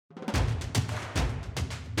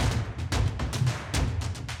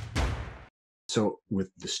So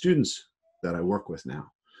with the students that I work with now,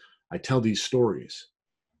 I tell these stories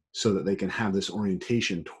so that they can have this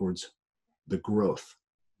orientation towards the growth,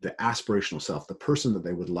 the aspirational self, the person that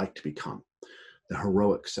they would like to become, the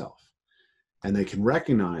heroic self. And they can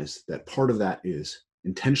recognize that part of that is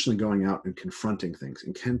intentionally going out and confronting things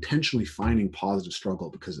and intentionally finding positive struggle,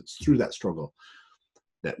 because it's through that struggle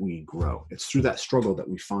that we grow. It's through that struggle that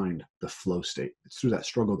we find the flow state. It's through that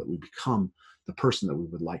struggle that we become the person that we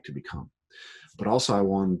would like to become. But also I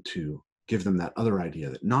wanted to give them that other idea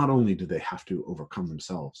that not only do they have to overcome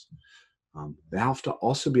themselves, they have to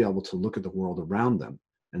also be able to look at the world around them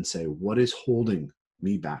and say, what is holding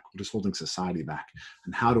me back? What is holding society back?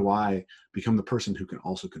 And how do I become the person who can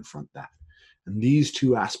also confront that? And these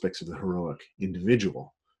two aspects of the heroic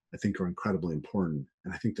individual, I think, are incredibly important.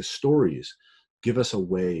 And I think the stories give us a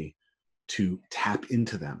way to tap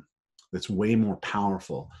into them that's way more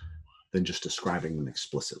powerful than just describing them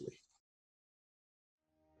explicitly.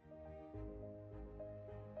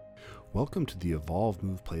 Welcome to the Evolve,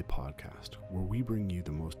 Move, Play podcast, where we bring you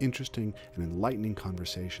the most interesting and enlightening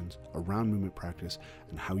conversations around movement practice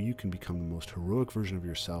and how you can become the most heroic version of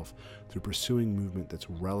yourself through pursuing movement that's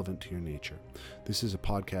relevant to your nature. This is a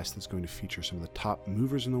podcast that's going to feature some of the top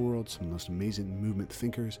movers in the world, some of the most amazing movement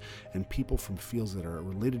thinkers, and people from fields that are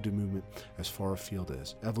related to movement as far afield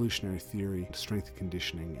as evolutionary theory, strength and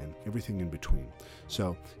conditioning, and everything in between.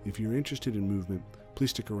 So if you're interested in movement,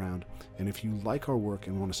 please stick around. And if you like our work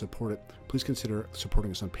and want to support it, please consider supporting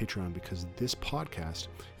us on Patreon, because this podcast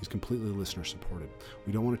is completely listener supported.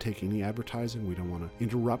 We don't want to take any advertising. We don't want to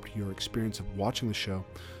interrupt your experience of watching the show.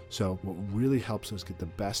 So what really helps us get the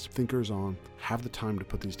best thinkers on, have the time to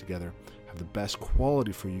put these together, have the best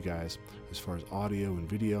quality for you guys as far as audio and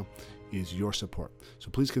video, is your support. So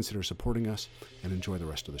please consider supporting us and enjoy the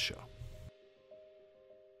rest of the show.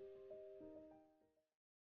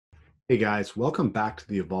 Hey guys, welcome back to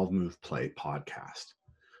the Evolve, Move, Play podcast.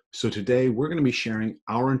 So today we're going to be sharing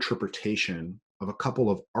our interpretation of a couple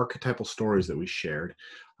of archetypal stories that we shared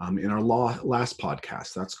in our last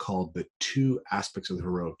podcast. That's called The Two Aspects of the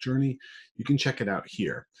Heroic Journey. You can check it out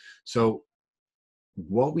here. So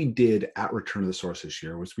what we did at Return to the Source this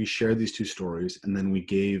year was we shared these two stories, and then we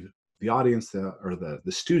gave the audience the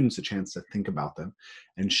students a chance to think about them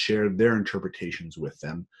and share their interpretations with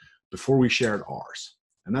them before we shared ours.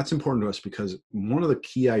 And that's important to us because one of the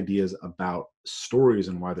key ideas about stories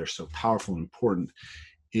and why they're so powerful and important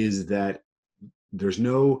is that there's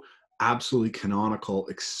no absolutely canonical,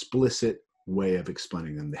 explicit way of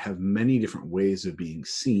explaining them. They have many different ways of being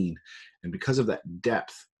seen. And because of that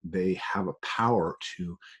depth, they have a power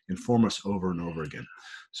to inform us over and over again.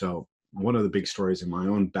 So one of the big stories in my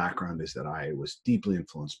own background is that I was deeply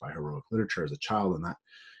influenced by heroic literature as a child, and that,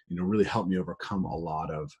 really helped me overcome a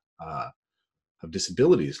lot of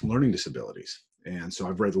disabilities, learning disabilities. And so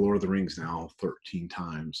I've read The Lord of the Rings now 13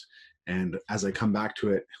 times. And as I come back to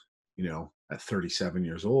it, at 37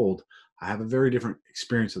 years old, I have a very different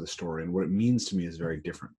experience of the story, and what it means to me is very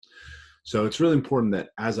different. So it's really important that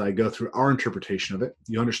as I go through our interpretation of it,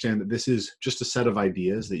 you understand that this is just a set of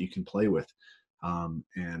ideas that you can play with.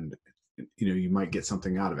 And you might get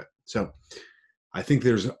something out of it. So I think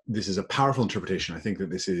this is a powerful interpretation. I think that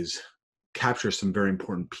this captures some very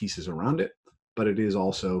important pieces around it, but it is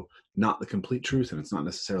also not the complete truth, and it's not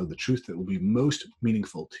necessarily the truth that will be most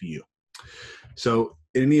meaningful to you. So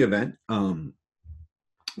in any event,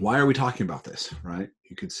 why are we talking about this, right?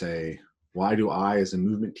 You could say, why do I, as a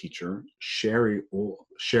movement teacher, share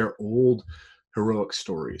old heroic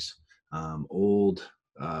stories, old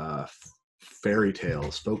fairy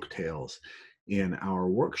tales, folk tales in our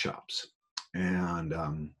workshops? And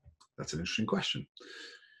that's an interesting question.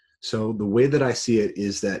 So the way that I see it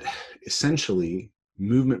is that essentially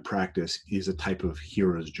movement practice is a type of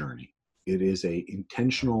hero's journey. It is an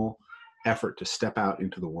intentional effort to step out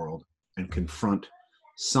into the world and confront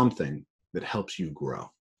something that helps you grow.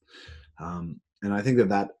 And I think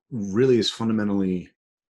that really is fundamentally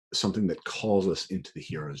something that calls us into the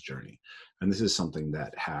hero's journey. And this is something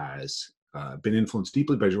that has been influenced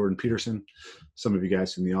deeply by Jordan Peterson. Some of you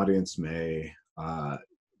guys in the audience may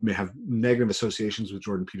have negative associations with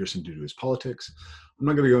Jordan Peterson due to his politics. I'm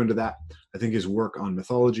not going to go into that. I think his work on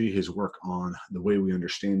mythology, his work on the way we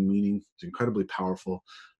understand meaning is incredibly powerful.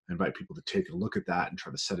 I invite people to take a look at that and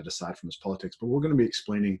try to set it aside from his politics. But we're going to be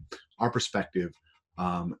explaining our perspective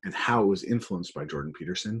and how it was influenced by Jordan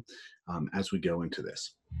Peterson as we go into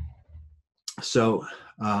this. So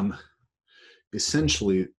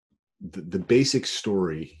essentially, the basic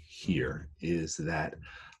story here is that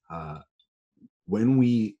when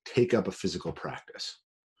we take up a physical practice,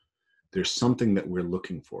 there's something that we're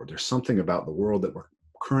looking for. There's something about the world that we're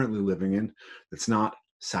currently living in that's not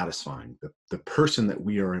satisfying. The person that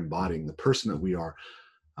we are embodying, the person that we are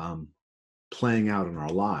playing out in our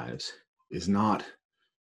lives is not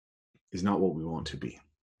what we want to be.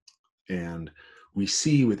 And we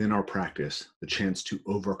see within our practice the chance to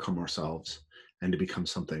overcome ourselves and to become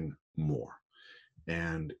something more.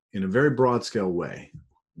 And in a very broad scale way,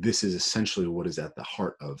 this is essentially what is at the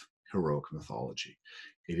heart of heroic mythology.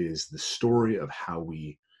 It is the story of how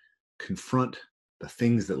we confront the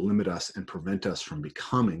things that limit us and prevent us from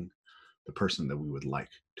becoming the person that we would like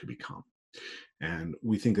to become. And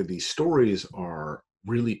we think that these stories are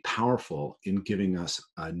really powerful in giving us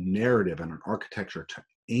a narrative and an architecture to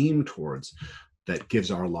aim towards that gives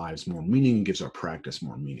our lives more meaning and gives our practice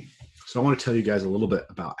more meaning. So I want to tell you guys a little bit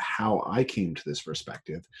about how I came to this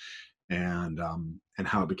perspective and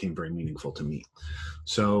how it became very meaningful to me.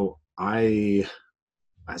 So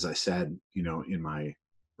as I said, in my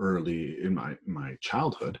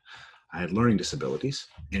childhood, I had learning disabilities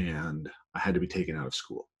and I had to be taken out of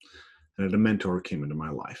school. And a mentor came into my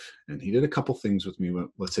life and he did a couple things with me.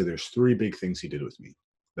 Let's say there's 3 big things he did with me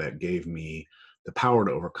that gave me the power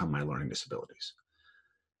to overcome my learning disabilities.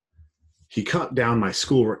 He cut down my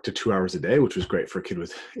schoolwork to 2 hours a day, which was great for a kid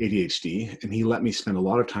with ADHD. And he let me spend a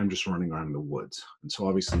lot of time just running around in the woods. And so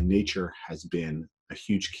obviously nature has been a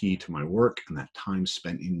huge key to my work. And that time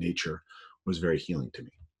spent in nature was very healing to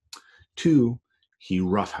me. 2, he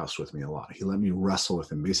roughhoused with me a lot. He let me wrestle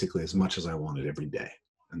with him basically as much as I wanted every day.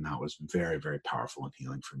 And that was very, very powerful and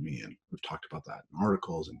healing for me. And we've talked about that in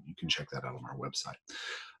articles, and you can check that out on our website.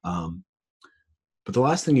 But the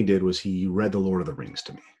last thing he did was he read The Lord of the Rings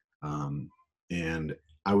to me. And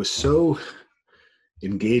I was so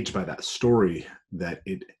engaged by that story that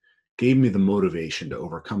it gave me the motivation to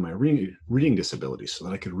overcome my reading disability so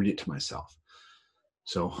that I could read it to myself.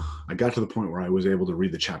 So I got to the point where I was able to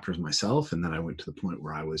read the chapters myself. And then I went to the point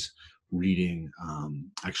where I was reading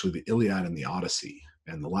actually the Iliad and the Odyssey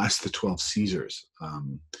and the Lives of the 12 Caesars. I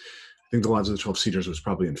think the Lives of the 12 Caesars was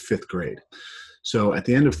probably in 5th grade. So at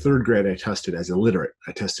the end of 3rd grade, I tested as illiterate.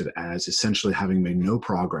 I tested as essentially having made no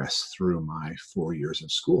progress through my 4 years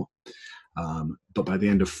of school. But by the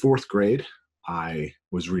end of 4th grade, I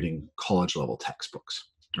was reading college level textbooks,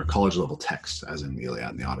 or college level texts, as in the Iliad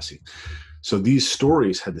and the Odyssey. So these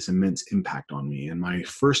stories had this immense impact on me. And my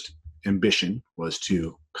first ambition was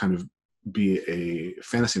to kind of be a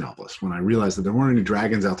fantasy novelist. When I realized that there weren't any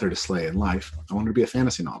dragons out there to slay in life, I wanted to be a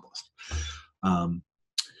fantasy novelist.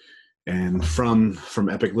 And from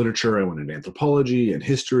epic literature, I went into anthropology and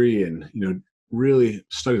history and, really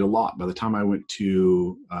studied a lot. By the time I went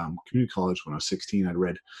to community college when I was 16, I'd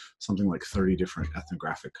read something like 30 different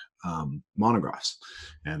ethnographic monographs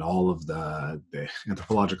and all of the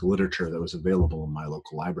anthropological literature that was available in my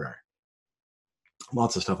local library.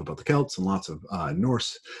 Lots of stuff about the Celts and lots of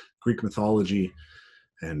Norse, Greek mythology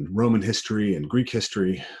and Roman history and Greek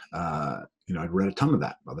history. I'd read a ton of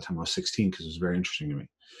that by the time I was 16 because it was very interesting to me.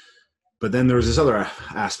 But then there was this other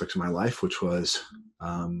aspect of my life, which was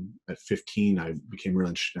at 15, I became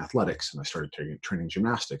really interested in athletics and I started training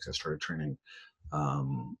gymnastics. I started training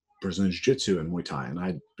Brazilian Jiu-Jitsu and Muay Thai. And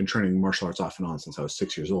I'd been training martial arts off and on since I was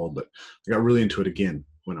 6 years old, but I got really into it again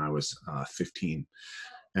when I was 15.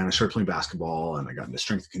 And I started playing basketball and I got into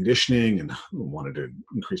strength and conditioning and wanted to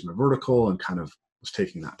increase my vertical and kind of was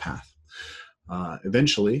taking that path.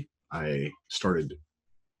 Eventually, I started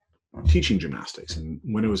teaching gymnastics. And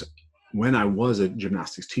when I was a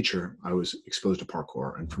gymnastics teacher, I was exposed to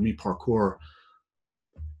parkour. And for me, parkour,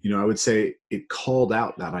 I would say it called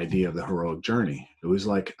out that idea of the heroic journey. It was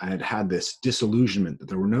like I had this disillusionment that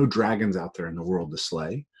there were no dragons out there in the world to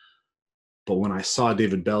slay. But when I saw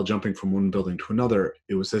David Bell jumping from one building to another,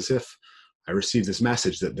 it was as if I received this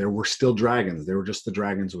message that there were still dragons. They were just the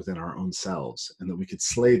dragons within our own selves, and that we could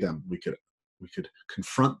slay them. We could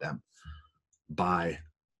confront them by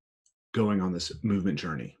going on this movement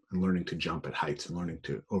journey and learning to jump at heights and learning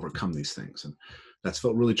to overcome these things. And that's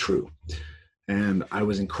felt really true. And I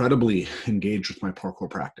was incredibly engaged with my parkour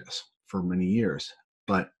practice for many years,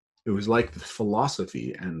 but it was like the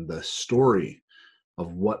philosophy and the story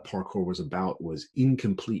of what parkour was about was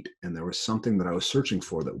incomplete. And there was something that I was searching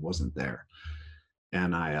for that wasn't there.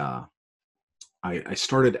 And I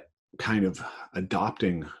started kind of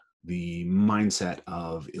adopting the mindset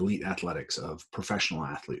of elite athletics, of professional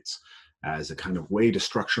athletes, as a kind of way to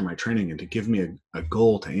structure my training and to give me a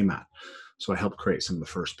goal to aim at. So I helped create some of the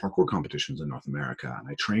first parkour competitions in North America, and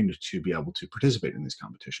I trained to be able to participate in these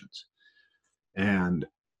competitions. And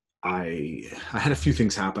I had a few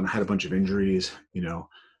things happen. I had a bunch of injuries,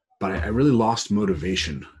 but I really lost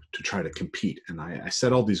motivation to try to compete. And I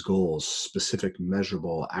set all these goals, specific,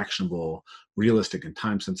 measurable, actionable, realistic, and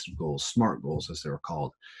time-sensitive goals, SMART goals as they were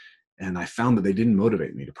called. And I found that they didn't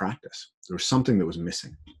motivate me to practice. There was something that was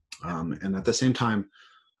missing. And at the same time,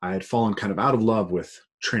 I had fallen kind of out of love with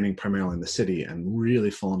training primarily in the city and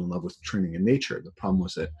really fallen in love with training in nature. The problem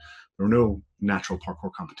was that there were no natural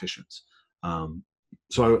parkour competitions.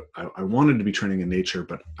 So I wanted to be training in nature,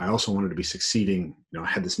 but I also wanted to be succeeding. I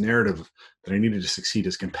had this narrative that I needed to succeed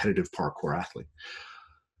as a competitive parkour athlete.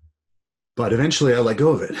 But eventually I let go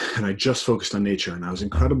of it and I just focused on nature, and I was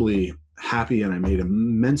incredibly happy, and I made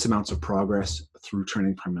immense amounts of progress through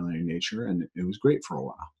training primarily in nature, and it was great for a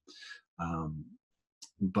while.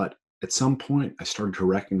 But at some point I started to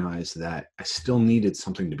recognize that I still needed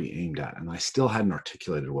something to be aimed at, and I still hadn't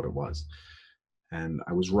articulated what it was. And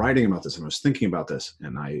I was writing about this and I was thinking about this,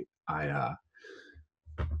 and I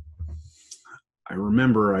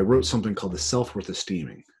remember I wrote something called The Self-Worth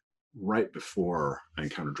Esteeming right before I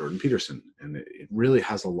encountered Jordan Peterson. And it really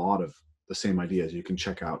has a lot of the same ideas. You can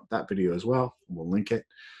check out that video as well. We'll link it.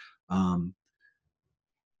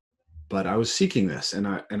 But I was seeking this, and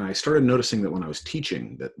I started noticing that when I was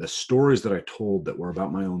teaching, that the stories that I told that were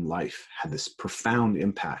about my own life had this profound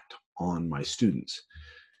impact on my students.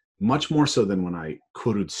 Much more so than when I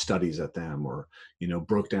quoted studies at them, or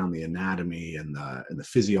broke down the anatomy and the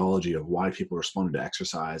physiology of why people responded to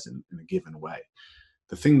exercise in a given way.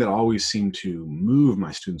 The thing that always seemed to move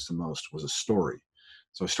my students the most was a story.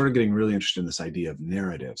 So I started getting really interested in this idea of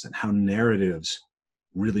narratives and how narratives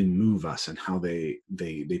really move us, and how they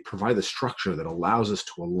provide the structure that allows us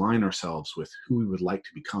to align ourselves with who we would like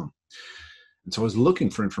to become. And so I was looking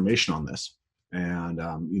for information on this. And,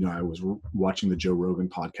 I was watching the Joe Rogan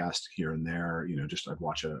podcast here and there, I'd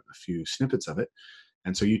watch a few snippets of it.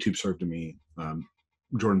 And so YouTube served to me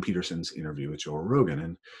Jordan Peterson's interview with Joe Rogan.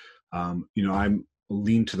 And, I'm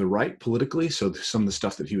leaned to the right politically. So some of the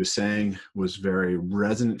stuff that he was saying was very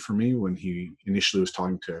resonant for me when he initially was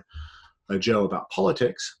talking to Joe about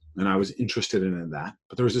politics. And I was interested in that.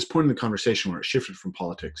 But there was this point in the conversation where it shifted from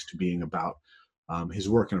politics to being about his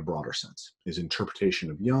work in a broader sense, his interpretation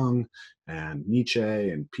of Jung and Nietzsche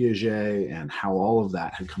and Piaget, and how all of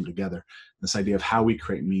that had come together. This idea of how we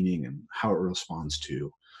create meaning and how it responds to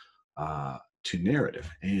narrative.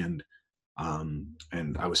 And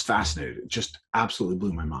I was fascinated. It just absolutely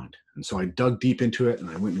blew my mind. And so I dug deep into it, and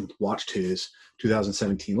I went and watched his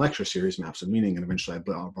 2017 lecture series, Maps of Meaning, and eventually I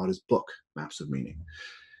bought his book, Maps of Meaning.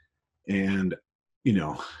 And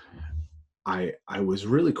I was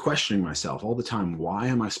really questioning myself all the time. Why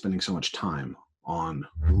am I spending so much time on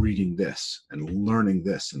reading this and learning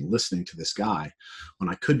this and listening to this guy when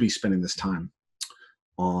I could be spending this time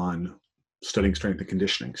on studying strength and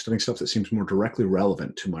conditioning, studying stuff that seems more directly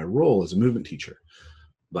relevant to my role as a movement teacher?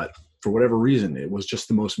 But for whatever reason, it was just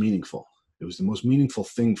the most meaningful. It was the most meaningful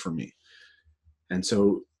thing for me. And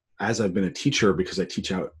so as I've been a teacher, because I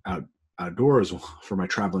teach outdoors for my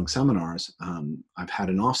traveling seminars, I've had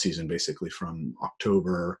an off season basically from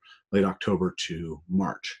late October to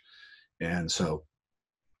March. And so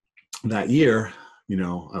that year,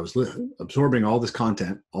 I was absorbing all this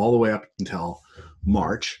content all the way up until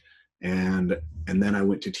March. And then I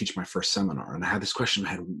went to teach my first seminar, and I had this question. I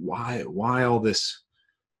had, why all this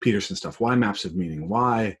Peterson stuff? Why Maps of Meaning?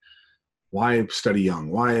 Why study Jung?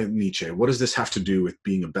 Why Nietzsche? What does this have to do with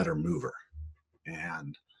being a better mover?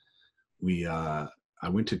 And I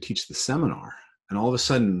went to teach the seminar, and all of a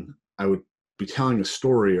sudden I would be telling a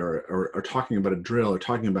story or talking about a drill, or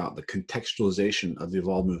talking about the contextualization of the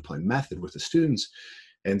evolved move play method with the students,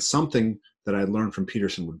 and something that I learned from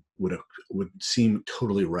Peterson would seem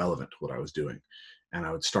totally relevant to what I was doing, and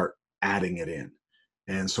I would start adding it in.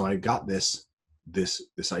 And so I got this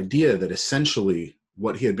idea that essentially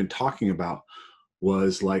what he had been talking about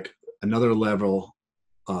was like another level.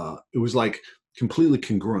 It was like completely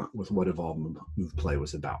congruent with what evolved move play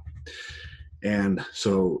was about. And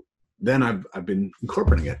so then I've been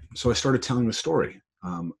incorporating it. So I started telling the story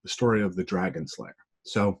of the Dragon Slayer.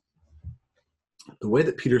 So the way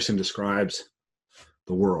that Peterson describes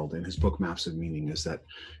the world in his book Maps of Meaning is that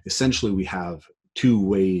essentially we have two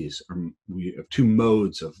ways, or we have two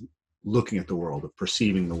modes of looking at the world, of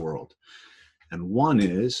perceiving the world. And one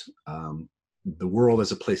is the world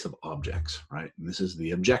as a place of objects, right? And this is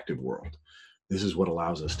the objective world. This is what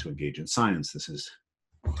allows us to engage in science. This is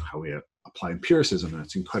how we apply empiricism, and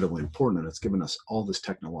it's incredibly important, and it's given us all this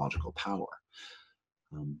technological power.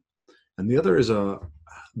 And the other is the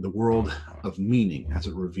world of meaning as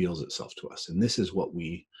it reveals itself to us. And this is what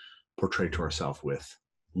we portray to ourselves with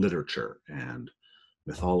literature and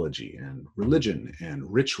mythology and religion and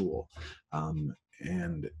ritual.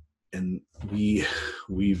 And and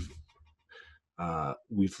we've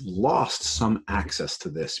lost some access to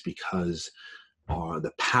this because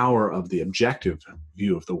the power of the objective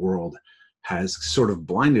view of the world has sort of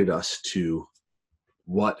blinded us to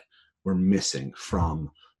what we're missing from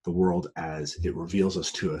the world as it reveals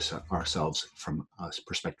us to ourselves from a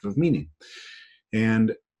perspective of meaning.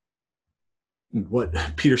 And what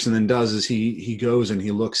Peterson then does is he goes and he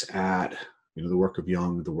looks at the work of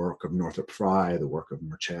Jung, the work of Northrop Frye, the work of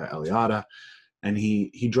Mircea Eliade, and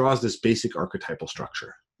he draws this basic archetypal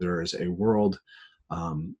structure. There is a world,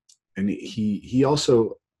 and he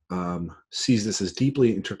also sees this as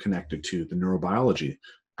deeply interconnected to the neurobiology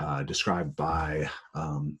described by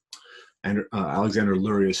Alexander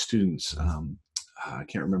Luria's students. I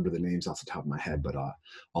can't remember the names off the top of my head, but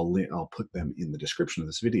I'll put them in the description of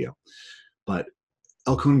this video. But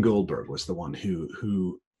Elkone Goldberg was the one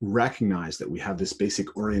who recognized that we have this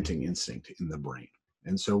basic orienting instinct in the brain.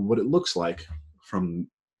 And so what it looks like from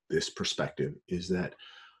this perspective is that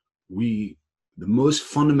the most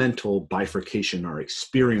fundamental bifurcation in our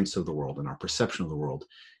experience of the world and our perception of the world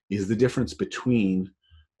is the difference between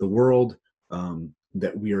the world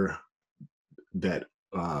that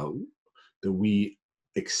we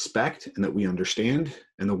expect and that we understand,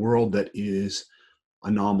 and the world that is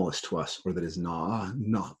anomalous to us, or that is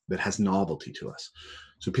that has novelty to us.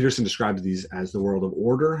 So Peterson describes these as the world of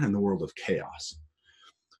order and the world of chaos.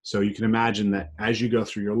 So you can imagine that as you go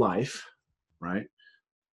through your life, right,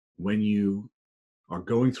 when you are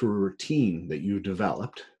going through a routine that you've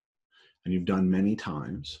developed and you've done many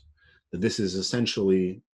times, that this is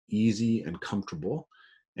essentially easy and comfortable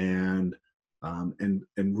and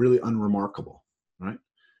really unremarkable, right?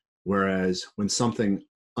 Whereas when something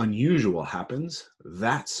unusual happens,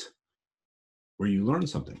 that's where you learn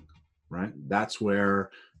something, right? That's where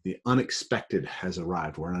the unexpected has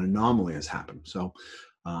arrived, where an anomaly has happened. So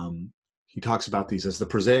he talks about these as the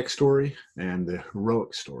prosaic story and the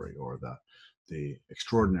heroic story, or the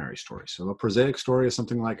extraordinary story. So a prosaic story is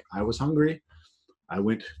something like, I was hungry, I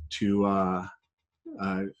went to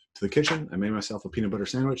the kitchen, I made myself a peanut butter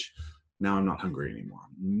sandwich, now I'm not hungry anymore.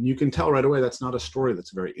 You can tell right away that's not a story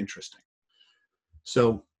that's very interesting.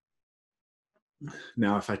 So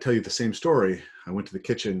now if I tell you the same story, I went to the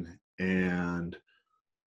kitchen and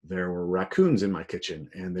there were raccoons in my kitchen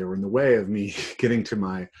and they were in the way of me getting to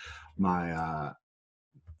my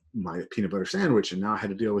peanut butter sandwich, and now I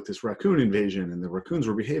had to deal with this raccoon invasion and the raccoons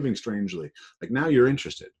were behaving strangely. Like, now you're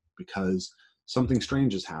interested because something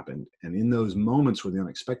strange has happened. And in those moments where the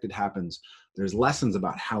unexpected happens, there's lessons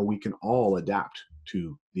about how we can all adapt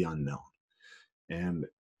to the unknown. And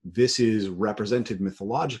this is represented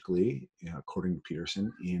mythologically, according to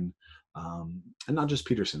Peterson, and not just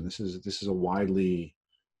Peterson. This is a widely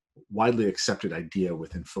accepted idea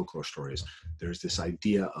within folklore stories. There's this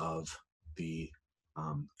idea of the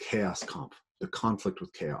chaos the conflict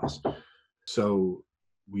with chaos. So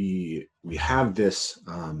we have this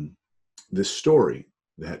this story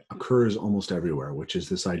that occurs almost everywhere, which is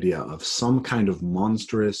this idea of some kind of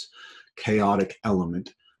monstrous, chaotic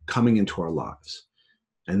element coming into our lives.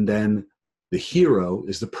 And then the hero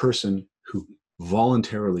is the person who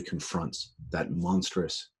voluntarily confronts that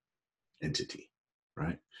monstrous entity,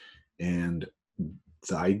 right? And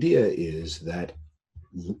the idea is that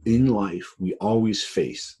in life, we always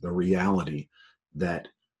face the reality that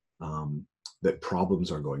that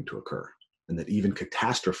problems are going to occur, and that even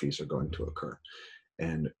catastrophes are going to occur.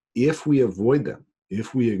 And if we avoid them,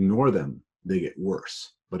 if we ignore them, they get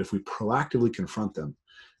worse. But if we proactively confront them,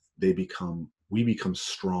 we become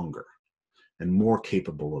stronger and more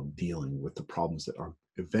capable of dealing with the problems that are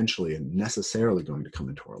eventually and necessarily going to come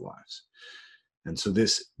into our lives. And so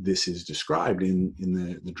this is described in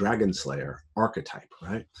the Dragon Slayer archetype,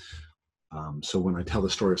 right? So when I tell the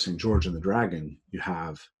story of St. George and the dragon, you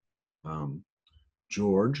have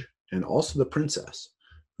George and also the princess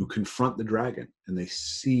who confront the dragon, and they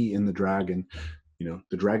see in the dragon,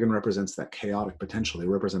 the dragon represents that chaotic potential. They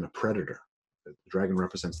represent a predator. The dragon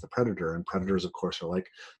represents the predator, and predators, of course, are like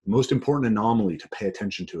the most important anomaly to pay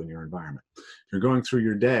attention to in your environment. If you're going through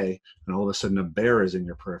your day and all of a sudden a bear is in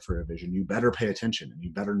your periphery of vision, you better pay attention and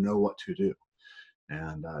you better know what to do.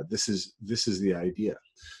 And this is the idea.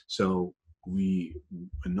 So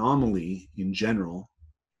anomaly in general,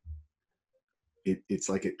 it's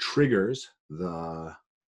like it triggers the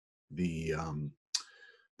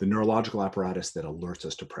neurological apparatus that alerts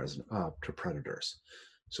us to predators.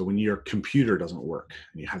 So when your computer doesn't work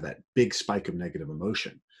and you have that big spike of negative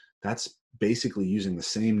emotion, that's basically using the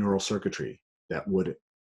same neural circuitry that would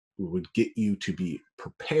get you to be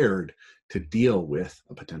prepared to deal with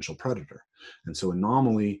a potential predator. And so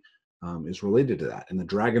anomaly is related to that. And the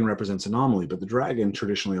dragon represents anomaly, but the dragon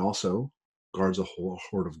traditionally also guards a whole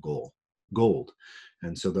hoard of gold.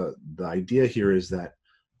 And so the idea here is that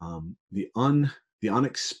the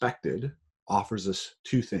unexpected offers us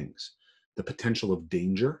two things: the potential of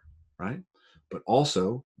danger, right? But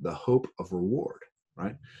also the hope of reward,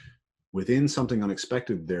 right? Within something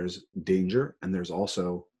unexpected, there's danger, and there's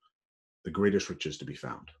also the greatest riches to be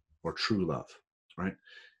found, or true love, right?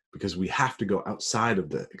 Because we have to go outside of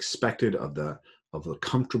the expected, of the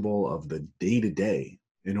comfortable, of the day-to-day,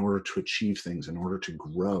 in order to achieve things, in order to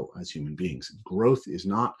grow as human beings. Growth is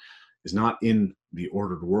not in the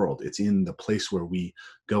ordered world. It's in the place where we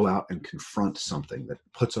go out and confront something that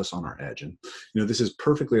puts us on our edge. And this is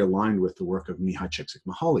perfectly aligned with the work of Mihaly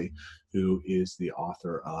Csikszentmihalyi, who is the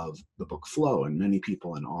author of the book Flow. And many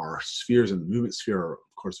people in our spheres, in the movement sphere, are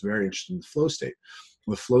of course very interested in the flow state.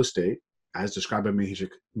 The flow state, as described by Mihaly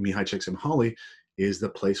Csikszentmihalyi, is the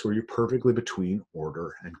place where you're perfectly between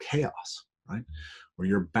order and chaos, right? Where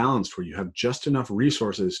you're balanced, where you have just enough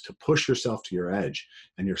resources to push yourself to your edge,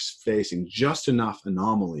 and you're facing just enough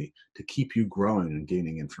anomaly to keep you growing and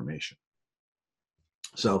gaining information.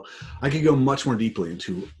 So I could go much more deeply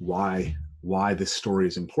into why this story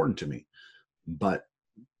is important to me, but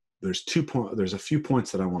there's a few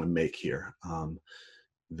points that I want to make here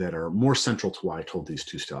that are more central to why I told these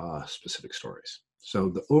two specific stories. So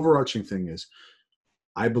the overarching thing is,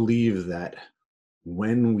 I believe that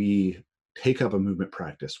when we take up a movement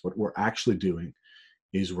practice, what we're actually doing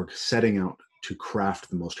is we're setting out to craft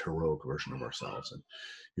the most heroic version of ourselves. And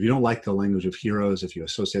if you don't like the language of heroes, if you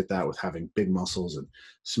associate that with having big muscles and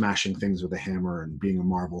smashing things with a hammer and being a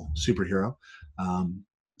Marvel superhero,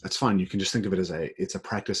 that's fine. You can just think of it as it's a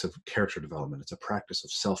practice of character development. It's a practice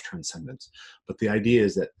of self-transcendence. But the idea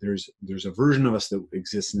is that there's a version of us that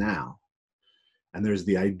exists now, and there's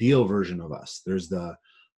the ideal version of us. There's the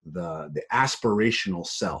aspirational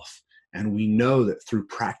self. And we know that through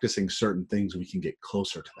practicing certain things, we can get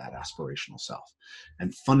closer to that aspirational self.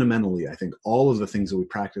 And fundamentally, I think all of the things that we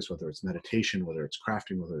practice, whether it's meditation, whether it's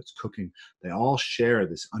crafting, whether it's cooking, they all share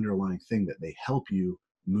this underlying thing that they help you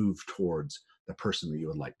move towards the person that you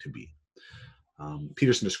would like to be.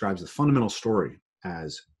 Peterson describes the fundamental story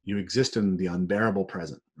as you exist in the unbearable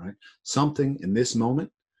present, right? Something in this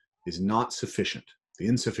moment is not sufficient, the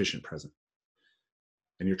insufficient present.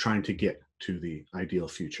 And you're trying to get to the ideal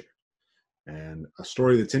future. And a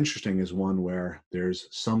story that's interesting is one where there's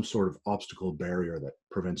some sort of obstacle barrier that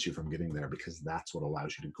prevents you from getting there, because that's what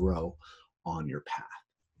allows you to grow on your path,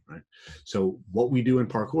 right? So what we do in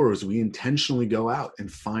parkour is we intentionally go out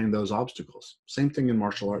and find those obstacles. Same thing in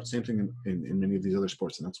martial arts, same thing in many of these other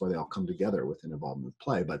sports, and that's why they all come together within Evolved Move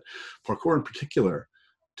Play. But parkour in particular,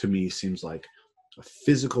 to me, seems like a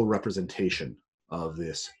physical representation of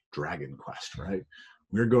this dragon quest, right?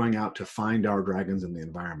 We're going out to find our dragons in the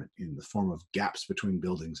environment, in the form of gaps between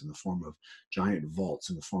buildings, in the form of giant vaults,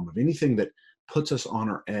 in the form of anything that puts us on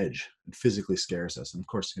our edge and physically scares us. And of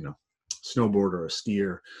course, snowboarder, a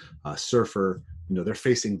skier, a surfer, they're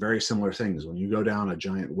facing very similar things. When you go down a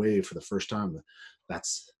giant wave for the first time,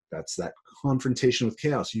 that's that confrontation with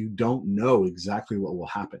chaos. You don't know exactly what will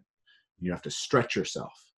happen. You have to stretch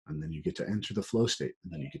yourself. And then you get to enter the flow state,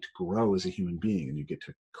 and then you get to grow as a human being, and you get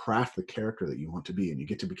to craft the character that you want to be, and you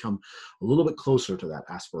get to become a little bit closer to that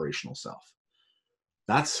aspirational self.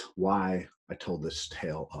 That's why I told this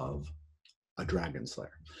tale of a dragon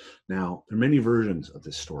slayer. Now, there are many versions of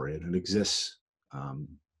this story, and it exists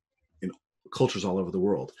in cultures all over the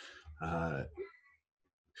world.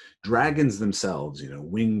 Dragons themselves,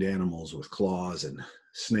 winged animals with claws and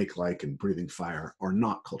snake-like and breathing fire, are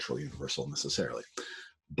not culturally universal necessarily.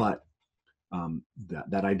 But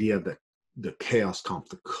that idea of the chaos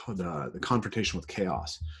the confrontation with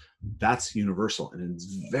chaos, that's universal. And it's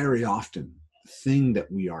very often the thing that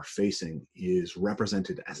we are facing is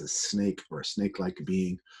represented as a snake or a snake-like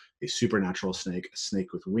being, a supernatural snake, a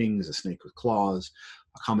snake with wings, a snake with claws,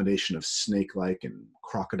 a combination of snake-like and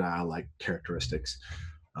crocodile-like characteristics.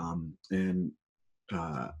 And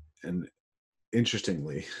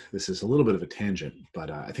interestingly, this is a little bit of a tangent, but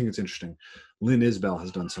I think it's interesting. Lynn Isbell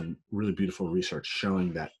has done some really beautiful research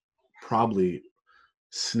showing that probably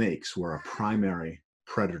snakes were a primary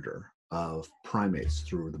predator of primates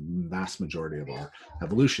through the vast majority of our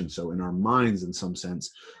evolution. So in our minds, in some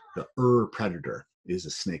sense, the predator is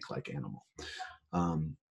a snake-like animal.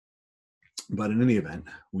 But in any event,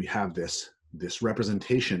 we have this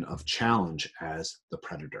representation of challenge as the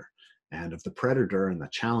predator, and of the predator and the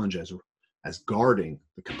challenge as guarding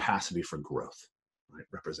the capacity for growth, right,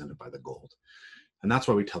 represented by the gold. And that's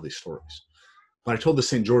why we tell these stories. But I told the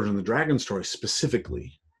St. George and the Dragon story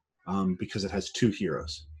specifically because it has two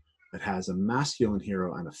heroes. that has a masculine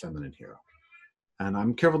hero and a feminine hero. And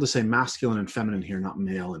I'm careful to say masculine and feminine here, not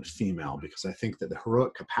male and female, because I think that the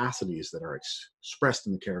heroic capacities that are expressed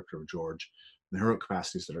in the character of George, and the heroic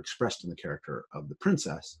capacities that are expressed in the character of the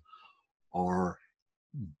princess, are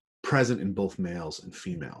present in both males and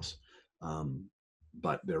females.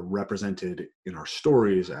 But they're represented in our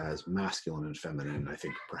stories as masculine and feminine. I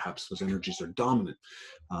think perhaps those energies are dominant,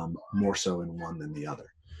 more so in one than the other.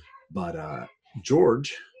 But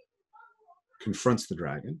George confronts the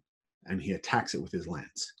dragon, and he attacks it with his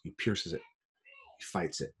lance. He pierces it. He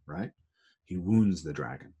fights it, right? He wounds the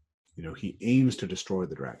dragon. He aims to destroy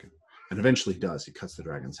the dragon, and eventually he does. He cuts the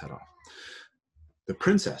dragon's head off. The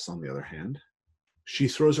princess, on the other hand, she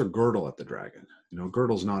throws her girdle at the dragon.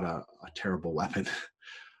 Girdle's not a terrible weapon,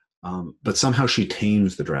 but somehow she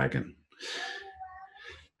tames the dragon.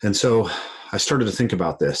 And so I started to think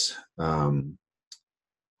about this.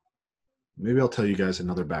 Maybe I'll tell you guys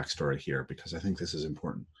another backstory here, because I think this is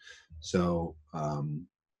important. So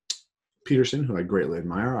Peterson, who I greatly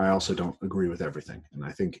admire, I also don't agree with everything. And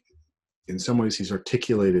I think in some ways he's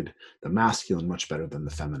articulated the masculine much better than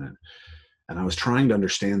the feminine. And I was trying to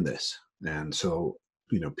understand this. And so,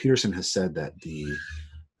 Peterson has said that the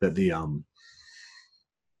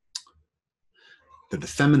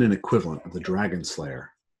feminine equivalent of the dragon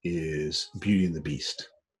slayer is Beauty and the Beast.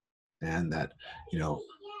 And that,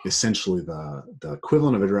 essentially the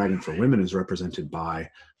equivalent of a dragon for women is represented by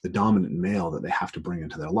the dominant male that they have to bring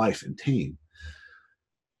into their life and tame.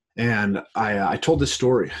 And I told this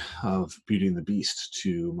story of Beauty and the Beast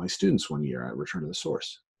to my students one year at Return to the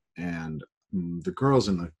Source. And the girls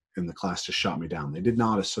in the class just shot me down. They did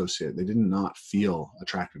not feel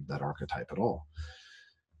attracted to that archetype at all.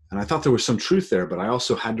 And I thought there was some truth there, but I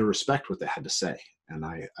also had to respect what they had to say. And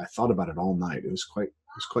I thought about it all night. It was quite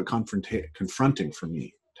confronting for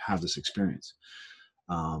me to have this experience.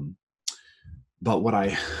 But what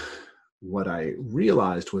I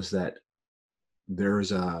realized was that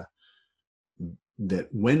that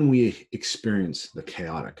when we experience the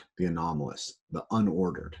chaotic, the anomalous, the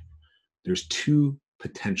unordered, there's two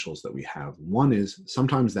potentials that we have. One is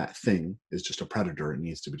sometimes that thing is just a predator and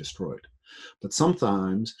needs to be destroyed. But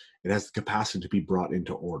sometimes it has the capacity to be brought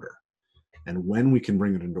into order. And when we can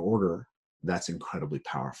bring it into order, that's incredibly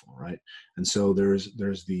powerful, right? And so there's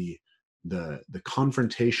the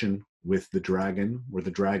confrontation with the dragon, where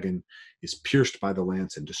the dragon is pierced by the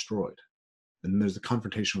lance and destroyed. And then there's the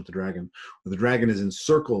confrontation with the dragon, where the dragon is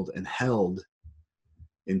encircled and held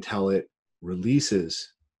until it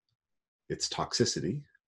releases its toxicity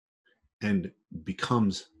and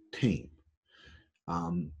becomes tame.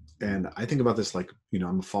 And I think about this like,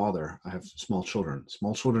 I'm a father. I have small children.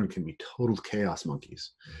 Small children can be total chaos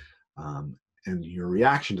monkeys. And your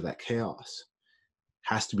reaction to that chaos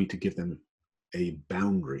has to be to give them a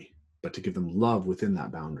boundary, but to give them love within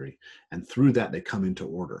that boundary. And through that, they come into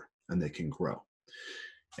order and they can grow.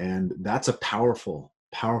 And that's a powerful,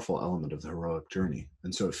 powerful element of the heroic journey.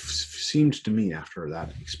 And so it seemed to me after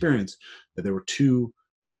that experience that there were two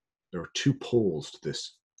poles to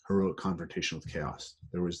this heroic confrontation with chaos.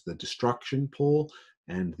 There was the destruction pole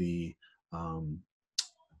and the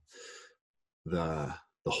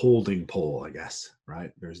holding pole, I guess,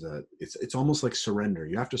 right? It's almost like surrender.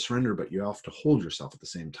 You have to surrender, but you have to hold yourself at the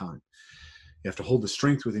same time. You have to hold the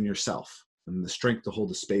strength within yourself and the strength to hold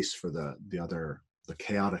the space for the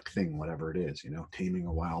chaotic thing, whatever it is, taming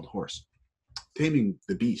a wild horse, taming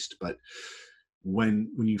the beast. But when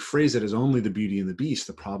you phrase it as only the Beauty and the Beast,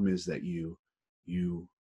 the problem is that you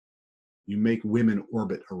make women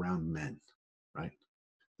orbit around men, right?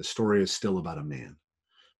 The story is still about a man.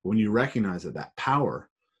 But when you recognize that power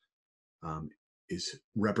is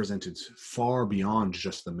represented far beyond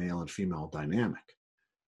just the male and female dynamic,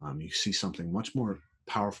 you see something much more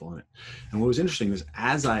powerful in it. And what was interesting is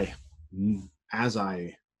as I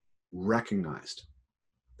recognized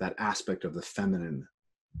that aspect of the feminine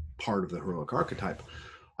part of the heroic archetype,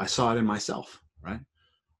 I saw it in myself, right?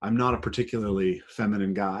 I'm not a particularly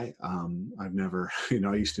feminine guy. I've never,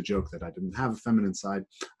 I used to joke that I didn't have a feminine side.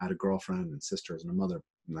 I had a girlfriend and sisters and a mother,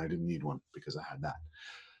 and I didn't need one because I had that.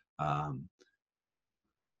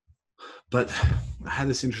 But I had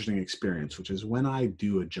this interesting experience, which is when I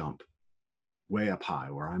do a jump way up high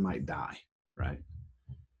where I might die, right?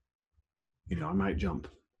 I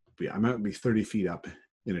might be 30 feet up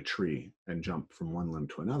in a tree and jump from one limb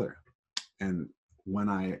to another. And when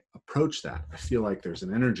I approach that, I feel like there's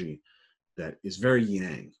an energy that is very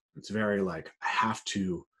yang. It's very like, I have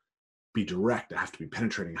to be direct. I have to be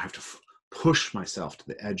penetrating. I have to push myself to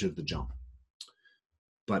the edge of the jump.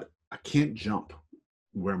 But I can't jump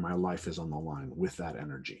where my life is on the line with that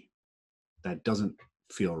energy. That doesn't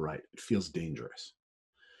feel right. It feels dangerous.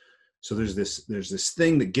 So there's this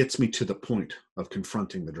thing that gets me to the point of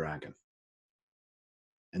confronting the dragon.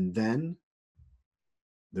 And then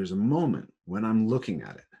there's a moment when I'm looking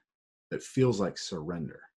at it that feels like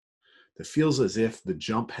surrender. That feels as if the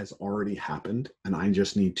jump has already happened and I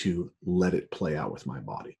just need to let it play out with my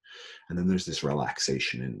body. And then there's this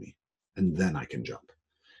relaxation in me, and then I can jump.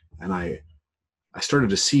 And I started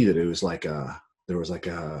to see that it was like there was like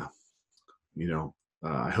a,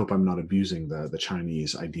 I hope I'm not abusing the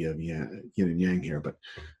Chinese idea of yin and yang here, but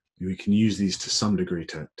we can use these to some degree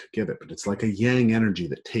to give it. But it's like a yang energy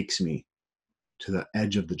that takes me to the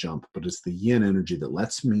edge of the jump, but it's the yin energy that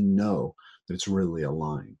lets me know that it's really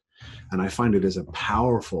aligned. And I find it as a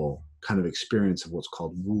powerful kind of experience of what's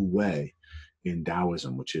called Wu Wei in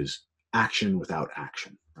Taoism, which is action without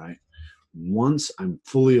action, right? Once I'm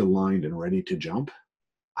fully aligned and ready to jump,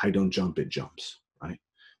 I don't jump, it jumps, right?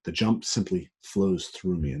 The jump simply flows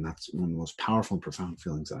through me. And that's one of the most powerful and profound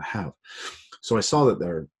feelings that I have. So I saw that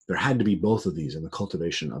there had to be both of these in the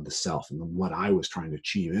cultivation of the self and what I was trying to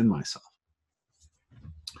achieve in myself.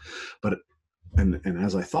 But and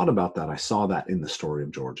as I thought about that, I saw that in the story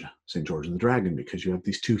of Georgia, St. George and the Dragon, because you have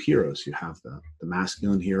these two heroes. You have the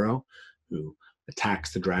masculine hero who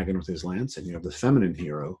attacks the dragon with his lance, and you have the feminine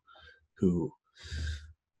hero who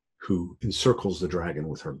encircles the dragon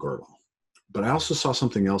with her girdle. But I also saw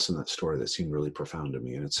something else in that story that seemed really profound to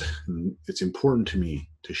me, and it's important to me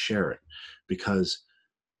to share it, because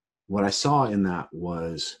what I saw in that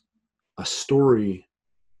was a story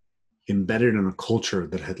embedded in a culture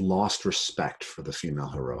that had lost respect for the female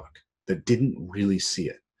heroic, that didn't really see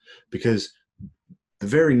it. Because the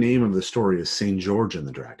very name of the story is St. George and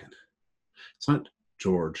the Dragon. It's not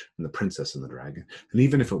George and the Princess and the Dragon. And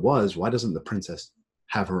even if it was, why doesn't the princess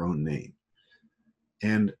have her own name?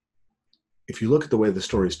 And if you look at the way the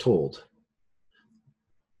story is told,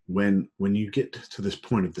 when you get to this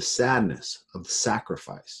point of the sadness of the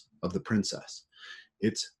sacrifice of the princess,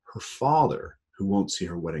 it's her father who won't see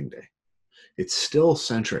her wedding day. It's still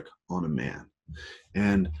centric on a man.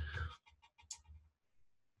 And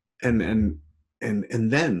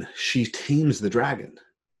then she tames the dragon.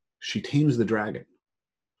 She tames the dragon.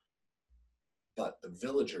 But the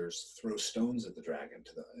villagers throw stones at the dragon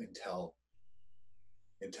until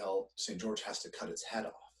St. George has to cut its head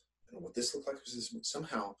off. And what this looked like was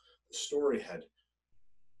somehow the story had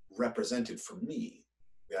represented for me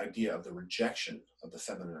the idea of the rejection of the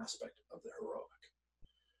feminine aspect of the heroic.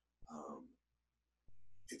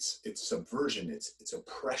 It's subversion, it's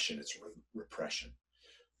oppression, it's repression.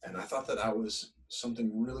 And I thought that was something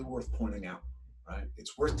really worth pointing out, right?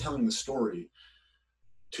 It's worth telling the story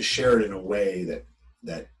to share it in a way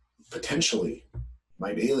that potentially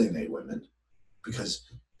might alienate women, because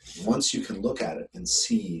once you can look at it and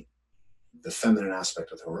see the feminine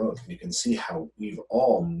aspect of the heroic, and you can see how we've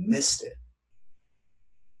all missed it,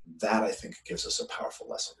 that I think gives us a powerful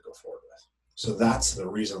lesson to go forward with. So that's the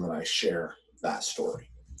reason that I share that story,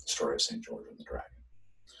 the story of St. George and the Dragon,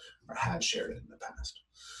 or have shared it in the past.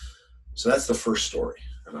 So that's the first story,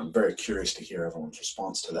 and I'm very curious to hear everyone's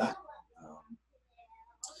response to that.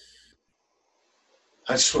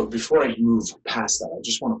 Before I move past that, I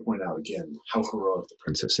just want to point out again how heroic the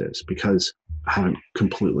princess is, because I haven't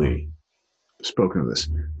completely spoken of this.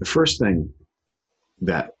 The first thing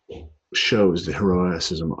that shows the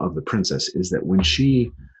heroicism of the princess is that when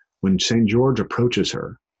St. George approaches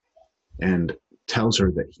her and tells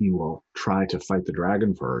her that he will try to fight the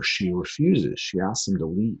dragon for her, she refuses. She asks him to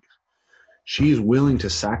leave. She's willing to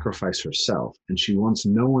sacrifice herself, and she wants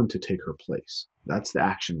no one to take her place. That's the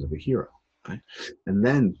actions of a hero, right? And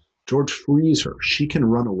then George frees her. She can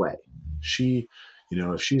run away.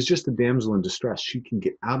 If she's just a damsel in distress, she can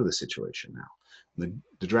get out of the situation now.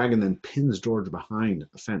 The dragon then pins George behind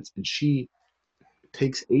a fence, and she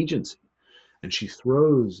takes agency, and she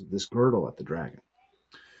throws this girdle at the dragon.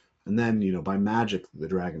 And then, by magic, the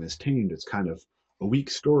dragon is tamed. It's kind of a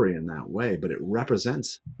weak story in that way, but it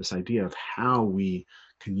represents this idea of how we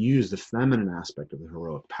can use the feminine aspect of the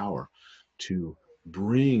heroic power to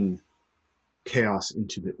bring chaos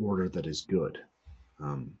into the order that is good,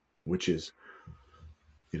 which is,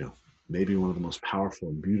 maybe one of the most powerful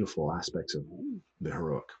and beautiful aspects of the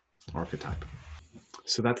heroic archetype.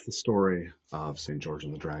 So that's the story of St. George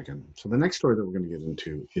and the Dragon. So the next story that we're going to get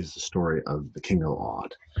into is the story of the King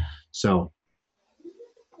Alad. So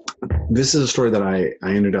this is a story that I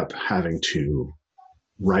ended up having to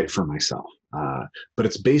write for myself, but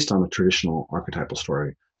it's based on a traditional archetypal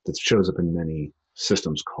story that shows up in many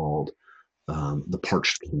systems called the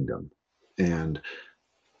Parched Kingdom. And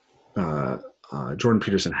Jordan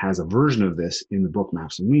Peterson has a version of this in the book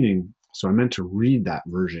Maps of Meaning So I meant to read that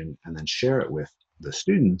version and then share it with the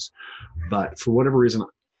students. But for whatever reason,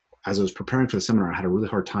 as I was preparing for the seminar, I had a really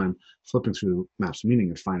hard time flipping through Maps of Meaning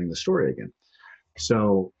and finding the story again.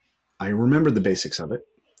 So I remembered the basics of it,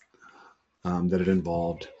 that it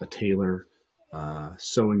involved a tailor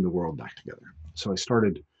sewing the world back together. So I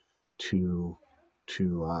started to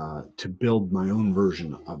build my own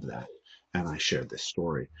version of that, and I shared this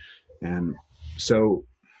story. And so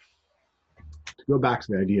to go back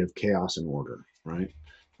to the idea of chaos and order, right?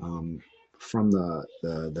 From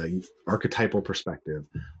the archetypal perspective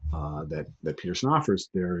that Peterson offers,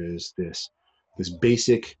 there is this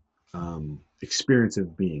basic experience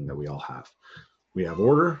of being that we all have. We have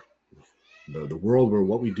order, the world where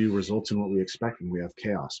what we do results in what we expect, and we have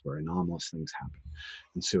chaos where anomalous things happen.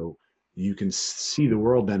 And so you can see the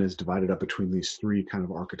world then is divided up between these three kind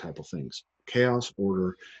of archetypal things: chaos,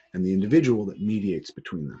 order, and the individual that mediates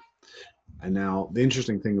between them. And now the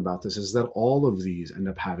interesting thing about this is that all of these end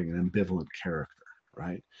up having an ambivalent character,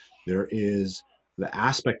 right? There is the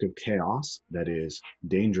aspect of chaos that is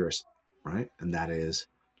dangerous, right? And that is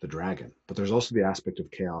the dragon. But there's also the aspect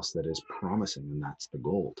of chaos that is promising, and that's the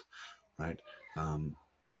gold, right?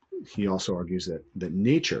 He also argues that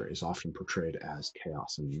nature is often portrayed as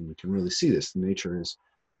chaos, and we can really see this. Nature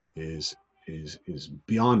is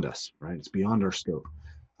beyond us, right? It's beyond our scope,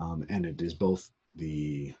 and it is both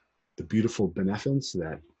the beautiful beneficence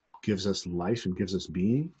that gives us life and gives us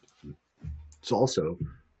being. It's also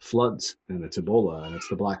floods, and it's Ebola, and it's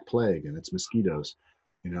the Black Plague, and it's mosquitoes,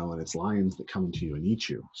 and it's lions that come into you and eat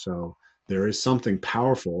you. So there is something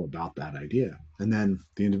powerful about that idea. And then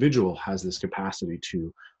the individual has this capacity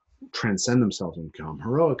to transcend themselves and become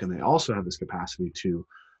heroic, and they also have this capacity to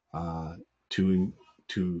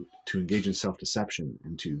engage in self-deception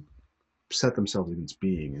and to set themselves against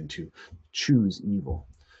being and to choose evil.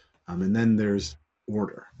 And then there's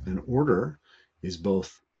order, and order is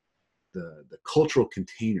both the cultural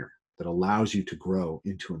container that allows you to grow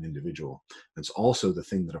into an individual. It's also the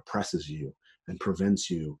thing that oppresses you and prevents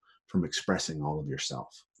you from expressing all of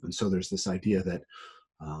yourself. And so there's this idea that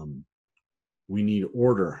we need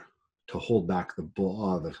order to hold back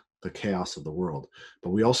the chaos of the world,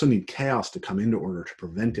 but we also need chaos to come into order to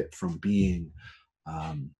prevent it from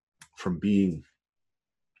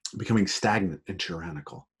becoming stagnant and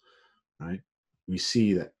tyrannical, right? We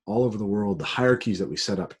see that all over the world, the hierarchies that we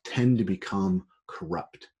set up tend to become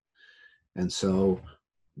corrupt. And so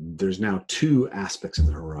there's now two aspects of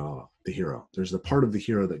the hero. There's the part of the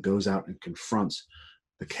hero that goes out and confronts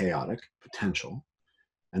the chaotic potential.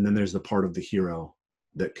 And then there's the part of the hero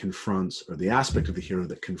that confronts, or the aspect of the hero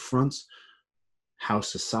that confronts how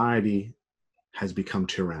society has become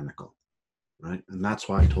tyrannical, right? And that's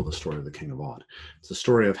why I told the story of the King of Odd. It's the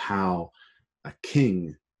story of how a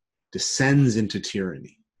king descends into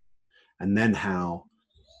tyranny, and then how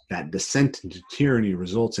that descent into tyranny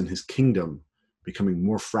results in his kingdom becoming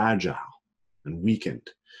more fragile and weakened.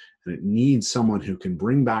 And it needs someone who can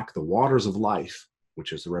bring back the waters of life,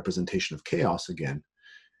 which is the representation of chaos again,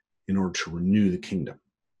 in order to renew the kingdom.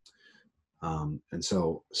 And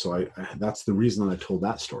so that's the reason that I told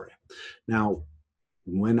that story. Now,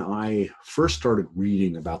 when I first started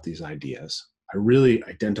reading about these ideas, I really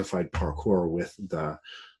identified parkour with that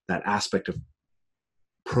aspect of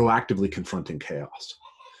proactively confronting chaos.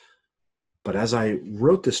 But as I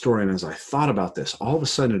wrote this story and as I thought about this, all of a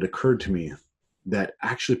sudden it occurred to me that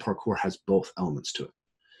actually parkour has both elements to it.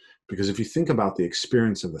 Because if you think about the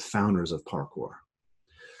experience of the founders of parkour,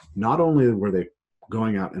 not only were they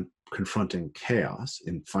going out and confronting chaos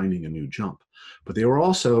and finding a new jump, but they were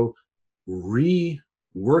also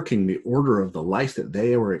reworking the order of the life that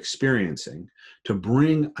they were experiencing to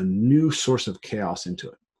bring a new source of chaos into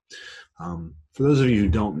it. For those of you who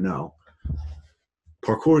don't know,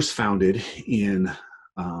 parkour is founded in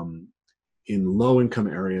low-income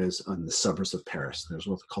areas in the suburbs of Paris. There's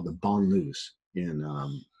what's called the banlieues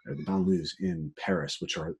in Paris,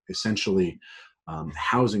 which are essentially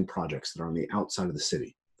housing projects that are on the outside of the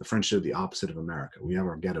city. The French do the opposite of America. We have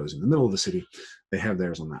our ghettos in the middle of the city. They have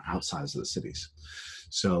theirs on the outsides of the cities.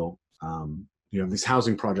 So you have these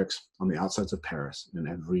housing projects on the outsides of Paris in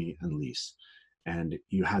Evry and Nice. And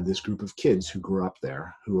you had this group of kids who grew up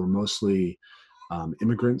there who were mostly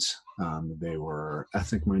immigrants. They were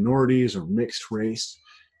ethnic minorities or mixed race.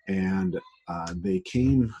 And they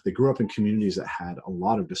grew up in communities that had a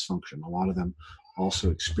lot of dysfunction. A lot of them also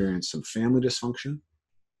experienced some family dysfunction.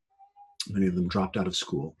 Many of them dropped out of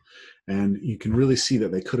school. And you can really see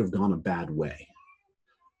that they could have gone a bad way.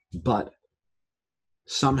 But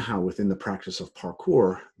somehow within the practice of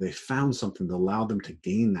parkour, they found something that allowed them to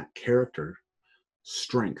gain that character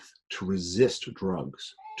strength to resist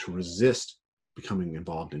drugs to resist becoming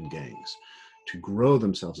involved in gangs, to grow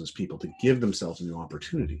themselves as people, to give themselves new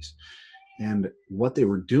opportunities. And what they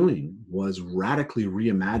were doing was radically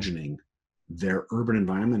reimagining their urban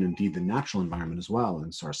environment, indeed the natural environment as well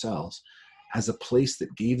in Sarcelles, as a place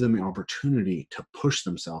that gave them the opportunity to push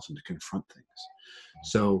themselves and to confront things.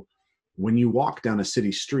 So when you walk down a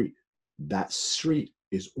city street, that street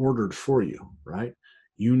is ordered for you, right?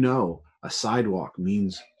 You know, a sidewalk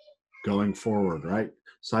means going forward, right?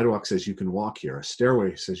 Sidewalk says you can walk here. A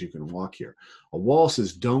stairway says you can walk here. A wall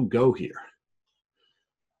says don't go here.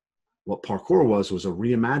 What parkour was a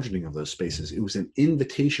reimagining of those spaces. It was an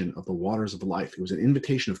invitation of the waters of life. It was an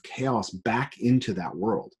invitation of chaos back into that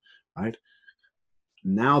world, right?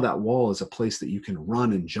 Now that wall is a place that you can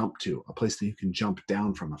run and jump to, a place that you can jump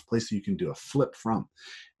down from, a place that you can do a flip from.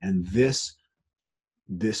 And this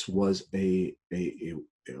was a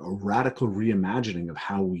radical reimagining of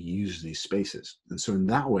how we use these spaces. And so in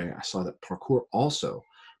that way, I saw that parkour also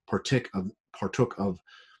partook of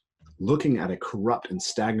looking at a corrupt and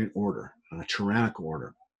stagnant order, a tyrannical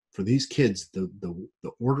order. For these kids, the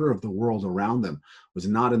order of the world around them was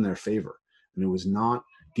not in their favor, and it was not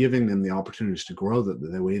giving them the opportunities to grow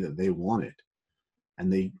the way that they wanted.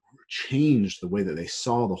 And they changed the way that they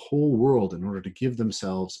saw the whole world in order to give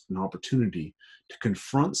themselves an opportunity to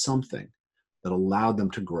confront something that allowed them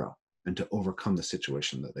to grow and to overcome the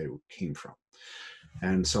situation that they came from.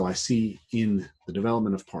 And so I see in the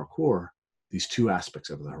development of parkour these two aspects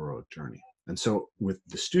of the heroic journey. And so with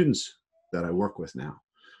the students that I work with now,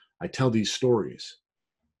 I tell these stories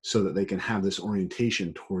so that they can have this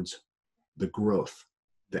orientation towards the growth,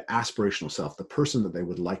 the aspirational self, the person that they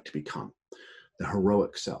would like to become, the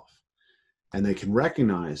heroic self. And they can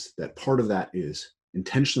recognize that part of that is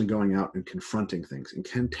intentionally going out and confronting things and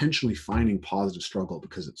intentionally finding positive struggle,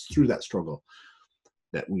 because it's through that struggle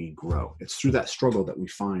that we grow. It's through that struggle that we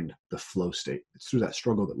find the flow state. It's through that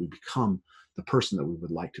struggle that we become the person that we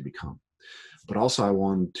would like to become. But also I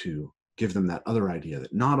wanted to give them that other idea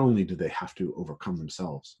that not only do they have to overcome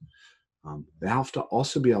themselves, they have to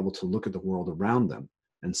also be able to look at the world around them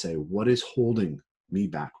and say, what is holding me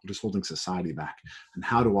back? What is holding society back? And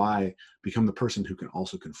how do I become the person who can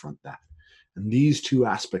also confront that? And these two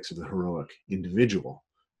aspects of the heroic individual,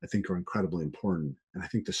 I think, are incredibly important. And I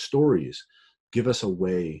think the stories give us a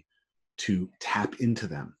way to tap into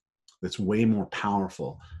them that's way more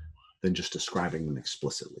powerful than just describing them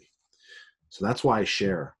explicitly. So that's why I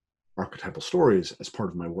share archetypal stories as part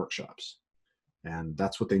of my workshops. And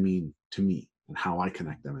that's what they mean to me and how I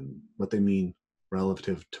connect them and what they mean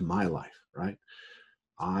relative to my life, right?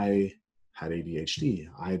 I had ADHD,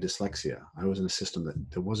 I had dyslexia. I was in a system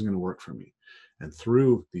that wasn't going to work for me. And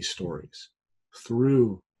through these stories,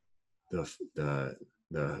 through the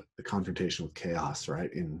confrontation with chaos,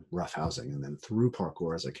 right, in rough housing, and then through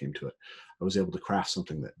parkour as I came to it, I was able to craft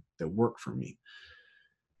something that worked for me.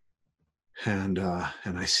 And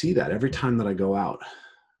I see that every time that I go out,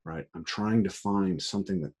 right, I'm trying to find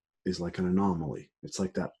something that is like an anomaly. It's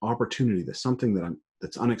like that opportunity, that's something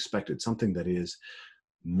that's unexpected, something that is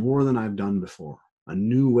more than I've done before, a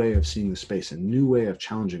new way of seeing the space, a new way of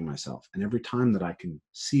challenging myself. And every time that I can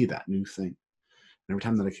see that new thing, and every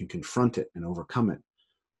time that I can confront it and overcome it,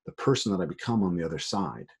 the person that I become on the other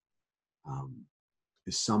side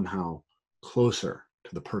is somehow closer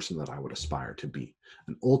to the person that I would aspire to be.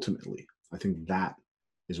 And ultimately, I think that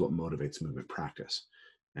is what motivates movement practice.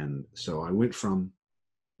 And so I went from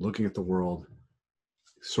looking at the world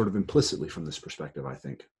sort of implicitly from this perspective, I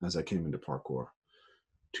think, as I came into parkour,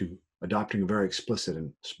 to adopting a very explicit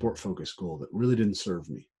and sport-focused goal that really didn't serve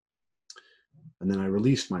me. And then I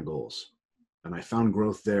released my goals, and I found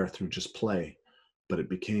growth there through just play, but it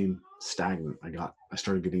became stagnant. I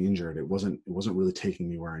started getting injured. It wasn't really taking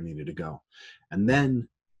me where I needed to go. And then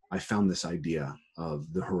I found this idea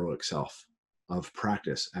of the heroic self, of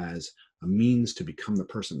practice as a means to become the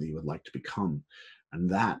person that you would like to become. And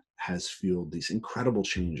that has fueled these incredible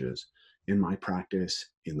changes in my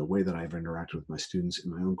practice, in the way that I've interacted with my students,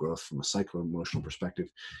 in my own growth from a psycho-emotional perspective,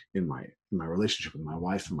 in my relationship with my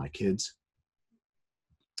wife and my kids.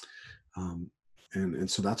 And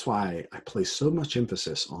so that's why I place so much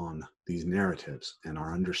emphasis on these narratives and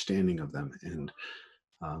our understanding of them. And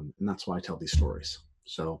that's why I tell these stories.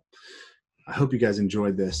 So I hope you guys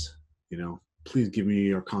enjoyed this. Please give me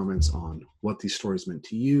your comments on what these stories meant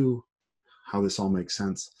to you, how this all makes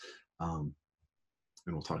sense.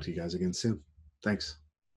 And we'll talk to you guys again soon. Thanks.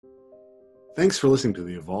 Thanks for listening to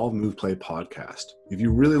the Evolve, Move, Play podcast. If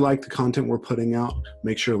you really like the content we're putting out,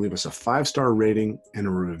 make sure to leave us a 5-star rating and a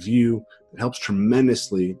review. It helps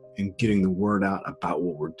tremendously in getting the word out about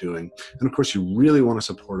what we're doing. And of course, you really want to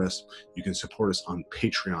support us, you can support us on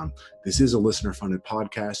Patreon. This is a listener-funded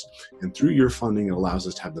podcast, and through your funding, it allows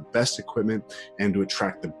us to have the best equipment and to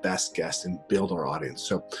attract the best guests and build our audience.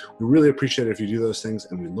 So we really appreciate it if you do those things,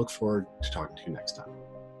 and we look forward to talking to you next time.